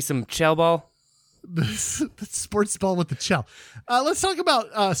ready to play some Chell ball? That's sports ball with the Chell. Let's talk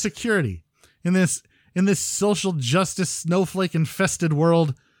about security in this social justice snowflake infested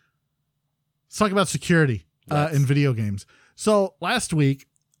world. Let's talk about security in video games. So last week,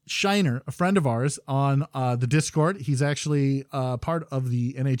 Shiner, a friend of ours on the Discord, he's actually part of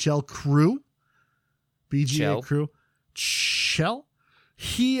the NHL crew, BGA crew. Chell.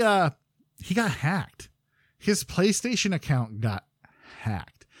 He got hacked. His PlayStation account got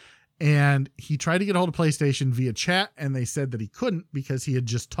hacked. And he tried to get a hold of PlayStation via chat, and they said that he couldn't because he had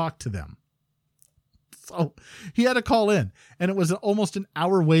just talked to them. So he had to call in, and it was almost an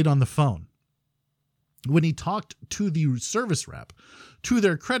hour wait on the phone. When he talked to the service rep, to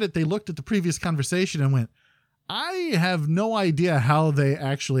their credit, they looked at the previous conversation and went, I have no idea how they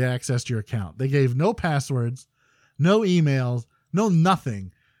actually accessed your account. They gave no passwords, no emails, no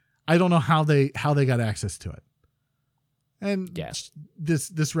nothing. I don't know how they got access to it. And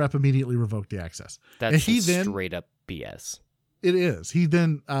this rep immediately revoked the access. That's straight up BS. It is. He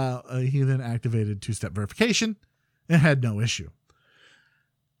then activated two-step verification and had no issue.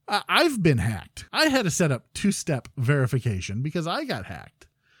 I've been hacked. I had to set up two-step verification because I got hacked.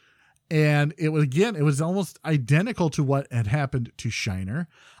 And it was almost identical to what had happened to Shiner.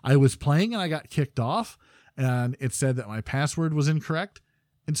 I was playing and I got kicked off, and it said that my password was incorrect.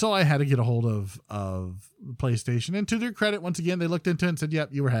 And so I had to get a hold of PlayStation. And to their credit, once again, they looked into it and said, yep,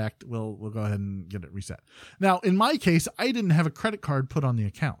 you were hacked. We'll go ahead and get it reset. Now, in my case, I didn't have a credit card put on the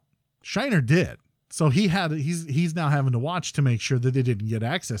account. Shiner did. So he's now having to watch to make sure that they didn't get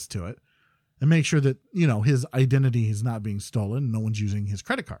access to it and make sure that, his identity is not being stolen. No one's using his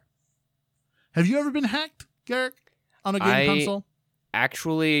credit card. Have you ever been hacked, Garrick, on a game console?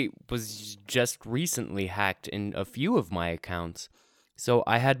 Actually was just recently hacked in a few of my accounts. So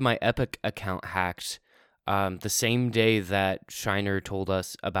I had my Epic account hacked the same day that Shiner told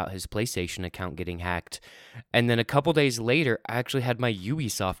us about his PlayStation account getting hacked. And then a couple days later, I actually had my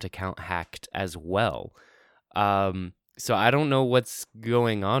Ubisoft account hacked as well. So I don't know what's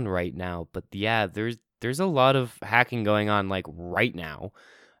going on right now. But yeah, there's a lot of hacking going on like right now.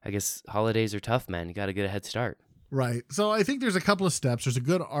 I guess holidays are tough, man. You got to get a head start. Right. So I think there's a couple of steps. There's a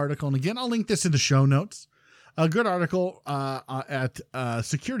good article. And again, I'll link this in the show notes. A good article at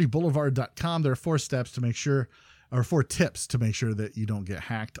securityboulevard.com. There are 4 steps to make sure, or 4 tips to make sure that you don't get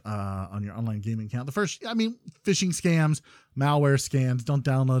hacked on your online gaming account. The first, phishing scams, malware scams. Don't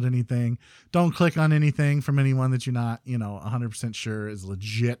download anything. Don't click on anything from anyone that you're not, 100% sure is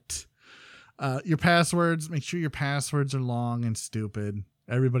legit. Your passwords, make sure your passwords are long and stupid.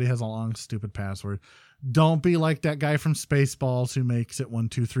 Everybody has a long, stupid password. Don't be like that guy from Spaceballs who makes it 1,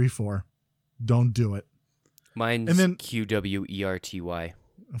 2, 3, 4. Don't do it. Mine's QWERTY.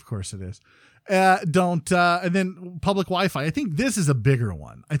 Of course it is. And then public Wi-Fi. I think this is a bigger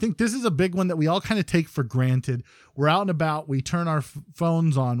one. I think this is a big one that we all kind of take for granted. We're out and about. We turn our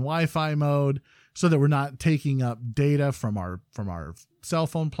phones on Wi-Fi mode so that we're not taking up data from our cell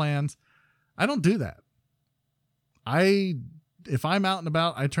phone plans. I don't do that. If I'm out and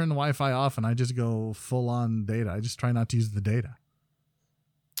about, I turn the Wi-Fi off and I just go full on data. I just try not to use the data.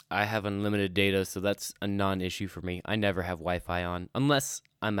 I have unlimited data, so that's a non-issue for me. I never have Wi-Fi on, unless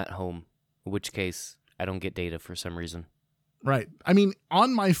I'm at home, in which case I don't get data for some reason. Right.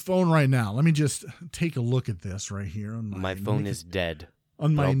 On my phone right now, let me just take a look at this right here. My phone is dead.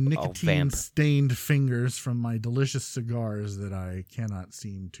 On my nicotine-stained fingers from my delicious cigars that I cannot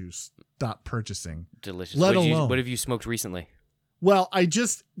seem to stop purchasing. Delicious. What have you smoked recently? Well, I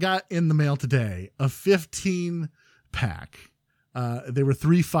just got in the mail today a 15-pack. They were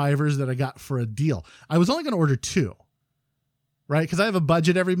 3 5s that I got for a deal. I was only going to order 2, right? Because I have a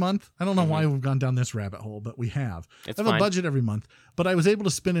budget every month. I don't know why we've gone down this rabbit hole, but we have. I have a budget every month, but I was able to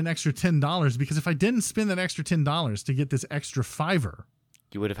spend an extra $10 because if I didn't spend that extra $10 to get this extra 5,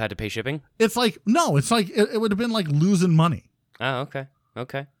 you would have had to pay shipping? It would have been like losing money. Oh,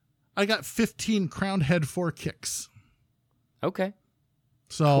 okay. I got 15 Crown Head 4 kicks. Okay.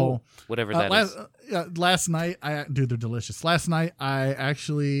 So cool. Whatever that is. Last night, they're delicious. Last night, I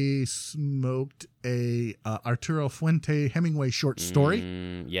actually smoked a Arturo Fuente Hemingway short story.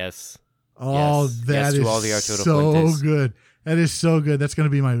 Yes. Oh, yes. That is all the Arturo so Fuentes. Good. That is so good. That's going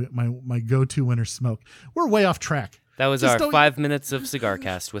to be my go-to winter smoke. We're way off track. That was our 5 minutes of Cigar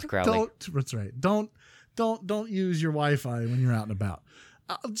Cast with Crowley. That's right. Don't use your Wi-Fi when you're out and about.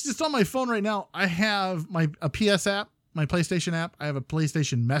 Just on my phone right now, I have a PS app. My PlayStation app. I have a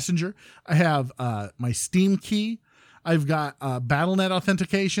PlayStation Messenger. I have my Steam key. I've got Battle.net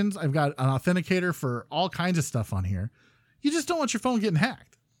authentications. I've got an authenticator for all kinds of stuff on here. You just don't want your phone getting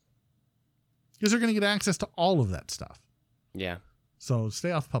hacked because they're going to get access to all of that stuff. Yeah. So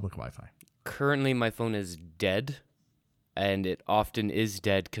stay off public Wi-Fi. Currently, my phone is dead, and it often is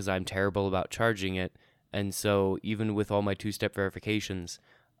dead because I'm terrible about charging it. And so even with all my 2-step verifications,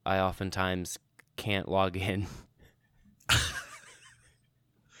 I oftentimes can't log in.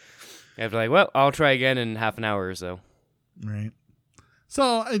 I have to I'll try again in half an hour or so. Right.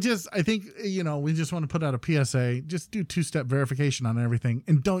 So I think, we just want to put out a PSA. Just do 2-step verification on everything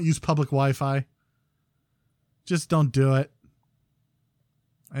and don't use public Wi-Fi. Just don't do it.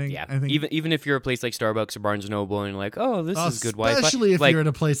 Yeah, I think even if you're a place like Starbucks or Barnes & Noble and you're like, oh, this is good Wi-Fi. especially if like, you're at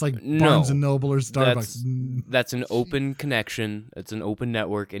a place like no, Barnes & Noble or Starbucks. That's an open connection. It's an open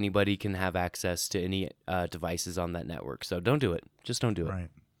network. Anybody can have access to any devices on that network. So don't do it. Just don't do it. Right.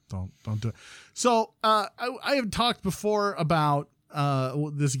 Don't do it. So I have talked before about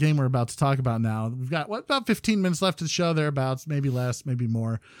this game we're about to talk about now. We've got about 15 minutes left of the show, thereabouts, maybe less, maybe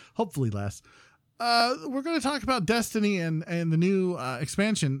more, hopefully less. We're going to talk about Destiny and the new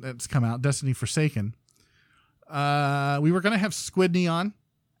expansion that's come out, Destiny Forsaken. We were going to have Squidney on,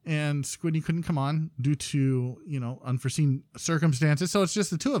 and Squidney couldn't come on due to, unforeseen circumstances. So it's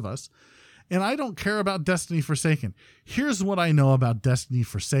just the two of us. And I don't care about Destiny Forsaken. Here's what I know about Destiny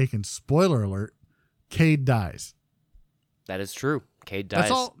Forsaken. Spoiler alert, Cade dies. That is true. Cade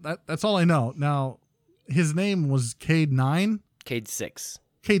dies. That's all I know. Now, his name was Cade 9. Cade 6.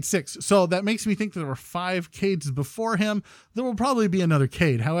 Cade 6. So that makes me think there were 5 Cades before him. There will probably be another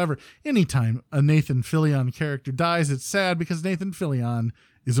Cade. However, anytime a Nathan Fillion character dies, it's sad because Nathan Fillion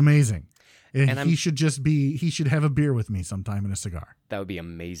is amazing. And he should have a beer with me sometime and a cigar. That would be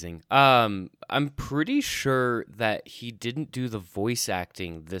amazing. I'm pretty sure that he didn't do the voice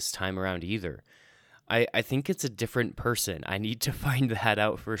acting this time around either. I think it's a different person. I need to find that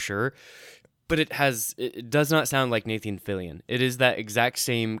out for sure. But it does not sound like Nathan Fillion. It is that exact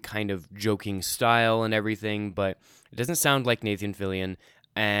same kind of joking style and everything, but it doesn't sound like Nathan Fillion.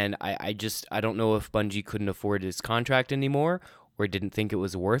 And I don't know if Bungie couldn't afford his contract anymore, or didn't think it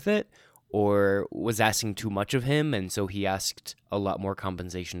was worth it, or was asking too much of him, and so he asked a lot more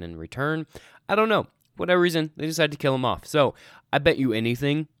compensation in return. I don't know. For whatever reason, they decided to kill him off. So I bet you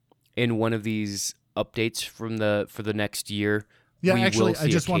anything in one of these updates for the next year, yeah, we actually, will see I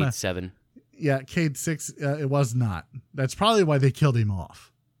just want to 7. Yeah, Cade 6. It was not. That's probably why they killed him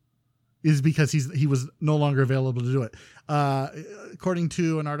off. Is because he was no longer available to do it. According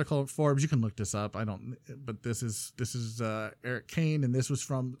to an article at Forbes, you can look this up. I don't, but this is Eric Kane, and this was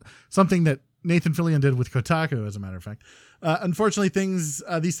from something that Nathan Fillion did with Kotaku, as a matter of fact. Unfortunately,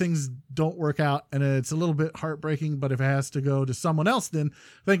 these things don't work out, and it's a little bit heartbreaking. But if it has to go to someone else, then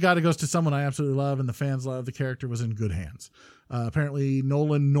thank God it goes to someone I absolutely love and the fans love. The character was in good hands. Apparently,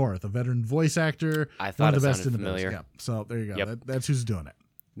 Nolan North, a veteran voice actor, I thought one of the best in familiar. the business. Yeah, so there you go. Yep. That's who's doing it.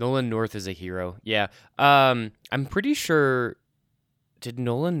 Nolan North is a hero. Yeah. I'm pretty sure. Did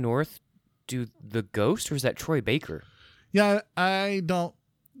Nolan North do The Ghost, or is that Troy Baker? Yeah, I don't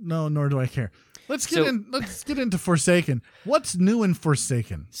know, nor do I care. Let's get into Forsaken. What's new in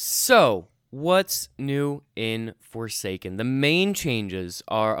Forsaken? So, what's new in Forsaken? The main changes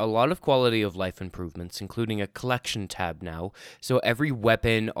are a lot of quality of life improvements, including a collection tab now. So every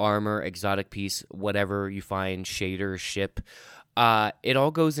weapon, armor, exotic piece, whatever you find, shader, ship, it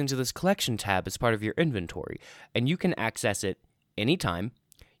all goes into this collection tab as part of your inventory, and you can access it anytime.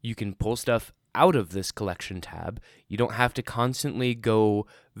 You can pull stuff out of this collection tab. You don't have to constantly go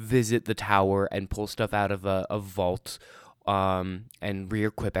visit the tower and pull stuff out of a vault and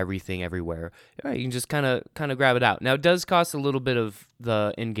re-equip everything everywhere. Yeah, you can just kind of grab it out. Now, it does cost a little bit of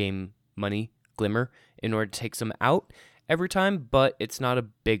the in-game money, Glimmer, in order to take some out every time, but it's not a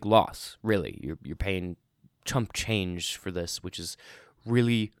big loss, really. You're paying chump change for this, which is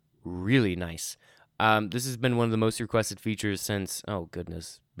really, really nice. This has been one of the most requested features since,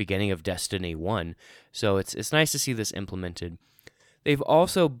 beginning of Destiny 1. So it's nice to see this implemented. They've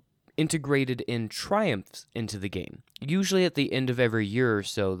also integrated in triumphs into the game. Usually at the end of every year or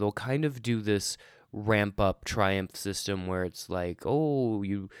so, they'll kind of do this ramp-up triumph system where it's like, oh,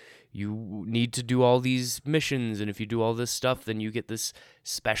 you need to do all these missions, and if you do all this stuff, then you get this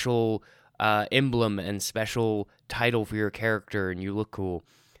special emblem and special title for your character, and you look cool.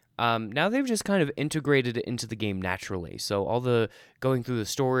 Now they've just kind of integrated it into the game naturally. So all the going through the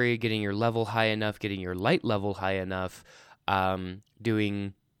story, getting your level high enough, getting your light level high enough,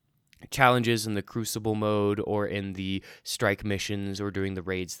 doing challenges in the Crucible mode or in the strike missions or doing the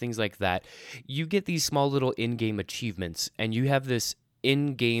raids, things like that. You get these small little in-game achievements, and you have this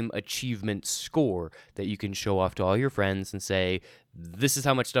in-game achievement score that you can show off to all your friends and say, this is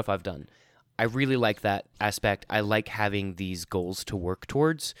how much stuff I've done. I really like that aspect. I like having these goals to work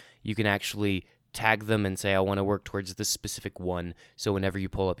towards. You can actually tag them and say, I want to work towards this specific one. So whenever you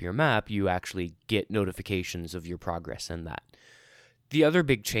pull up your map, you actually get notifications of your progress in that. The other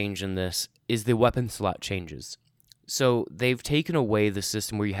big change in this is the weapon slot changes. So they've taken away the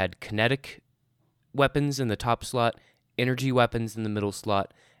system where you had kinetic weapons in the top slot, energy weapons in the middle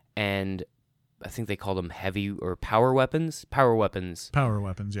slot, and I think they call them heavy or power weapons. Power weapons,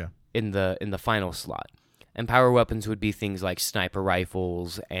 yeah. In the final slot. And power weapons would be things like sniper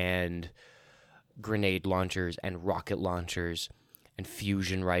rifles and grenade launchers and rocket launchers. and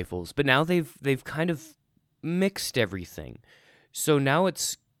fusion rifles. But now they've kind of mixed everything. So now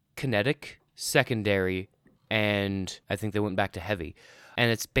it's kinetic, secondary, and I think they went back to heavy.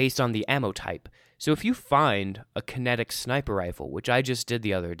 And it's based on the ammo type. So if you find a kinetic sniper rifle, which I just did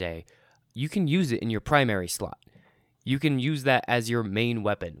the other day, you can use it in your primary slot. You can use that as your main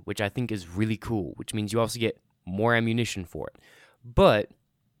weapon, which I think is really cool, which means you also get more ammunition for it. But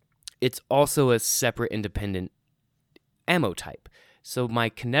it's also a separate independent ammo type. So my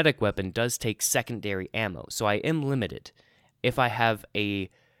kinetic weapon does take secondary ammo, so I am limited. If I have a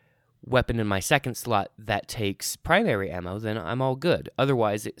weapon in my second slot that takes primary ammo, then I'm all good.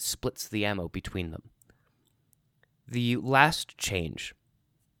 Otherwise, it splits the ammo between them. The last change,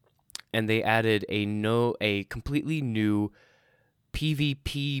 and they added a completely new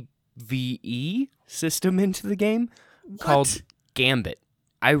PvPvE system into the game called Gambit.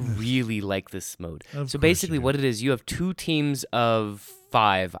 I really like this mode. So basically what it is, you have 2 teams of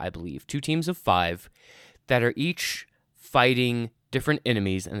 5, I believe. 2 teams of 5 that are each fighting different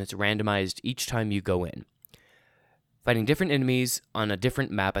enemies, and it's randomized each time you go in. Fighting different enemies on a different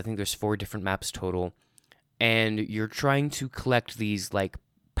map. I think there's 4 different maps total. And you're trying to collect these like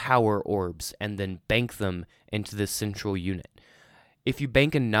power orbs and then bank them into the central unit. If you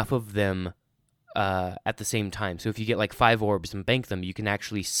bank enough of them at the same time, so if you get like 5 orbs and bank them, you can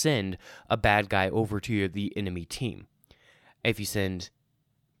actually send a bad guy over to the enemy team. If you send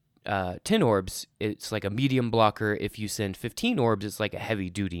 10 orbs, it's like a medium blocker. If you send 15 orbs, it's like a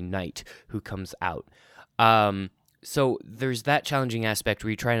heavy-duty knight who comes out. So there's that challenging aspect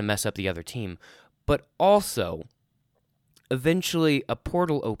where you're trying to mess up the other team. But also, eventually a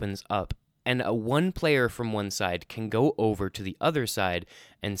portal opens up, and one player from one side can go over to the other side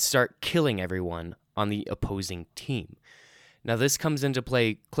and start killing everyone on the opposing team. Now, this comes into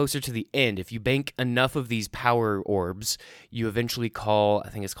play closer to the end. If you bank enough of these power orbs, you eventually call, I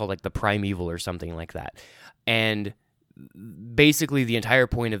think it's called like the Primeval or something like that. And basically the entire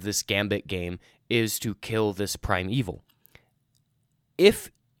point of this Gambit game is to kill this Primeval.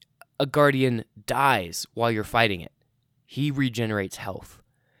 If a Guardian dies while you're fighting it, he regenerates health.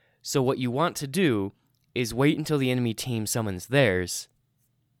 So what you want to do is wait until the enemy team summons theirs,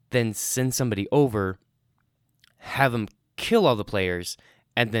 then send somebody over, have them kill all the players,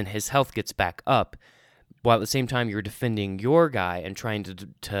 and then his health gets back up, while at the same time you're defending your guy and trying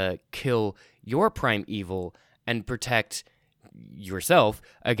to kill your Primeval and protect yourself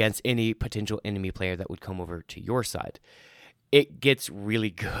against any potential enemy player that would come over to your side. It gets really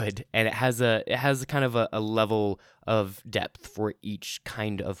good, and it has kind of a level of depth for each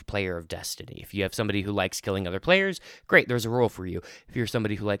kind of player of Destiny. If you have somebody who likes killing other players, great, there's a role for you. If you're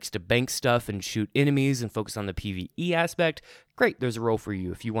somebody who likes to bank stuff and shoot enemies and focus on the PvE aspect, great, there's a role for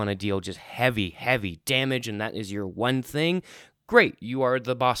you. If you want to deal just heavy damage and that is your one thing, great, you are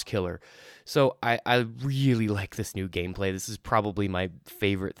the boss killer. So I really like this new gameplay. This is probably my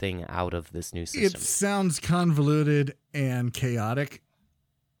favorite thing out of this new system. It sounds convoluted and chaotic.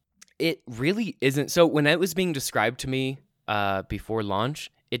 It really isn't. So when it was being described to me before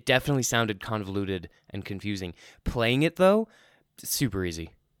launch, it definitely sounded convoluted and confusing. Playing it, though, super easy.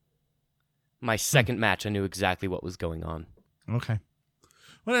 My second match, I knew exactly what was going on. Okay.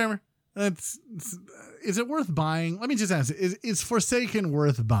 Whatever. Is it worth buying? Let me just ask, is Forsaken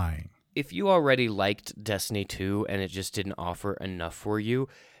worth buying? If you already liked Destiny 2 and it just didn't offer enough for you,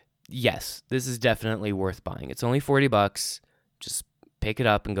 yes, this is definitely worth buying. It's only $40. Just pick it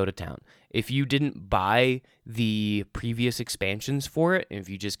up and go to town. If you didn't buy the previous expansions for it, and if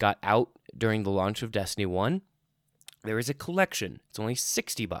you just got out during the launch of Destiny 1, there is a collection. It's only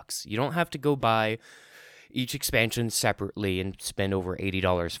 $60. You don't have to go buy each expansion separately and spend over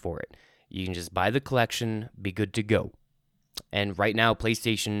 $80 for it. You can just buy the collection, be good to go. And right now,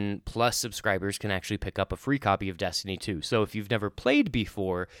 PlayStation Plus subscribers can actually pick up a free copy of Destiny 2. So if you've never played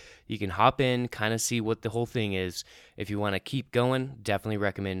before, you can hop in, kind of see what the whole thing is. If you want to keep going, definitely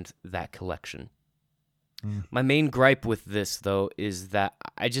recommend that collection. My main gripe with this, though, is that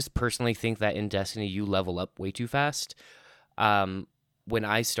I just personally think that in Destiny, you level up way too fast. When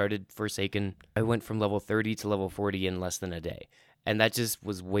I started Forsaken, I went from level 30 to level 40 in less than a day. And that just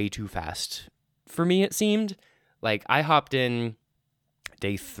was way too fast. For me, it seemed. Like, I hopped in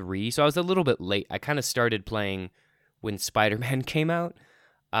day 3, so I was a little bit late. I kind of started playing when Spider-Man came out.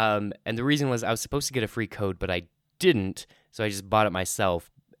 And the reason was I was supposed to get a free code, but I didn't, so I just bought it myself.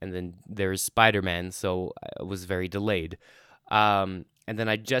 And then there's Spider-Man, so I was very delayed. And then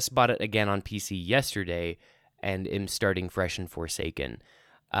I just bought it again on PC yesterday, and am starting fresh in Forsaken.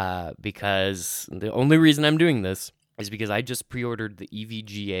 Because the only reason I'm doing this is because I just pre-ordered the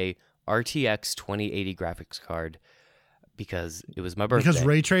EVGA RTX 2080 graphics card Because it was my birthday. Because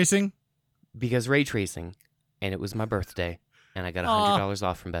ray tracing? Because ray tracing, and it was my birthday, and I got $100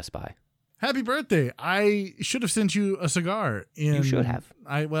 off from Best Buy. Happy birthday. I should have sent you a cigar. You should have.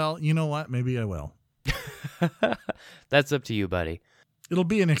 Well, you know what? Maybe I will. That's up to you, buddy. It'll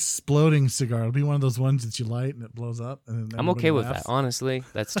be an exploding cigar. It'll be one of those ones that you light and it blows up. And I'm okay with that. Honestly,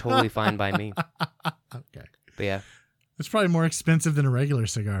 that's totally fine by me. Okay. But yeah. It's probably more expensive than a regular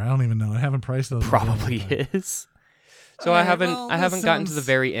cigar. I don't even know. I haven't priced those. Probably is. So I haven't gotten to the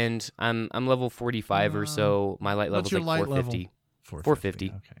very end. I'm level 45 or so. My light level's like 450. 450.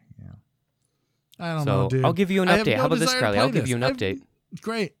 Okay, yeah. I don't know, dude. I'll give you an update. How about this, Crowley? I'll give you an update.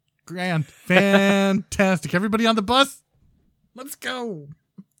 Great. Grand. Fantastic. Everybody on the bus? Let's go.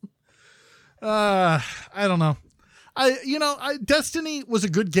 I don't know. Destiny was a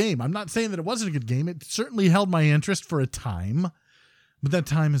good game. I'm not saying that it wasn't a good game. It certainly held my interest for a time, but that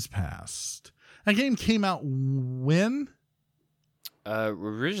time has passed. That game came out when?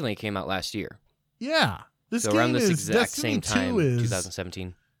 Originally came out last year. Yeah. This so game around this is exact Destiny same time, 2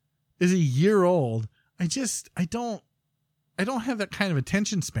 2017. Is a year old. I don't have that kind of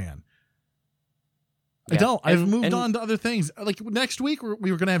attention span. Yeah. I don't. I've moved on to other things. Like next week,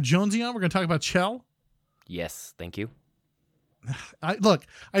 we were going to have Jonesy on. We're going to talk about Chell. Yes, thank you.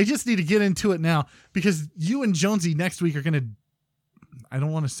 I just need to get into it now because you and Jonesy next week are going to, I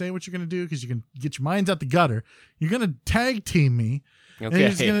don't want to say what you're going to do because you can get your minds out the gutter. You're going to tag team me. Okay.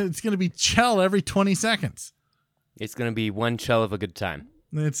 And it's going to be Chell every 20 seconds. It's going to be one Chell of a good time.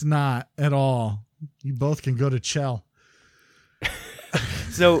 It's not at all. You both can go to Chell.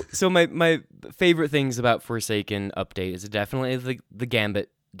 So my favorite things about Forsaken update is definitely the Gambit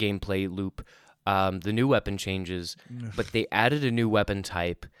gameplay loop, the new weapon changes, but they added a new weapon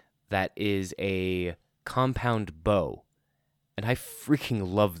type that is a compound bow, and I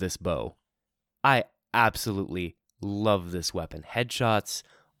freaking love this bow. I absolutely love this weapon. Headshots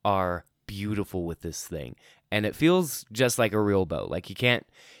are beautiful with this thing, and it feels just like a real bow. Like you can't,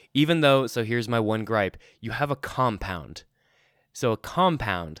 even though, so here's my one gripe, you have a compound. So a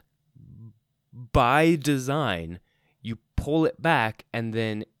compound, by design, you pull it back and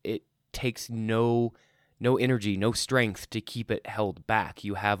then it takes no energy, no strength to keep it held back.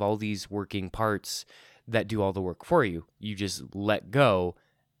 You have all these working parts that do all the work for you. You just let go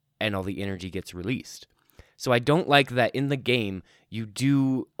and all the energy gets released. So I don't like that in the game, you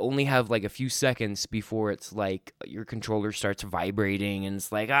do only have like a few seconds before it's like your controller starts vibrating and it's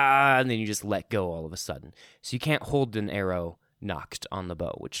like, and then you just let go all of a sudden. So you can't hold an arrow knocked on the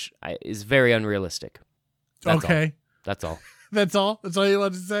bow, which is very unrealistic. That's okay. All. That's all. That's all? That's all you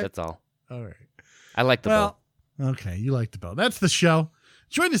want to say? That's all. All right. I like the bow. Okay, you like the bow. That's the show.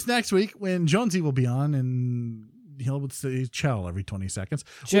 Join us next week when Jonesy will be on and he'll say Chell every 20 seconds.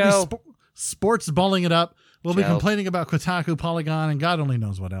 Chell. We'll be sports balling it up. We'll be Chell. complaining about Kotaku, Polygon, and God only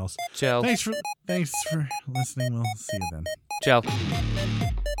knows what else. Chell. Thanks for listening. We'll see you then. Chell.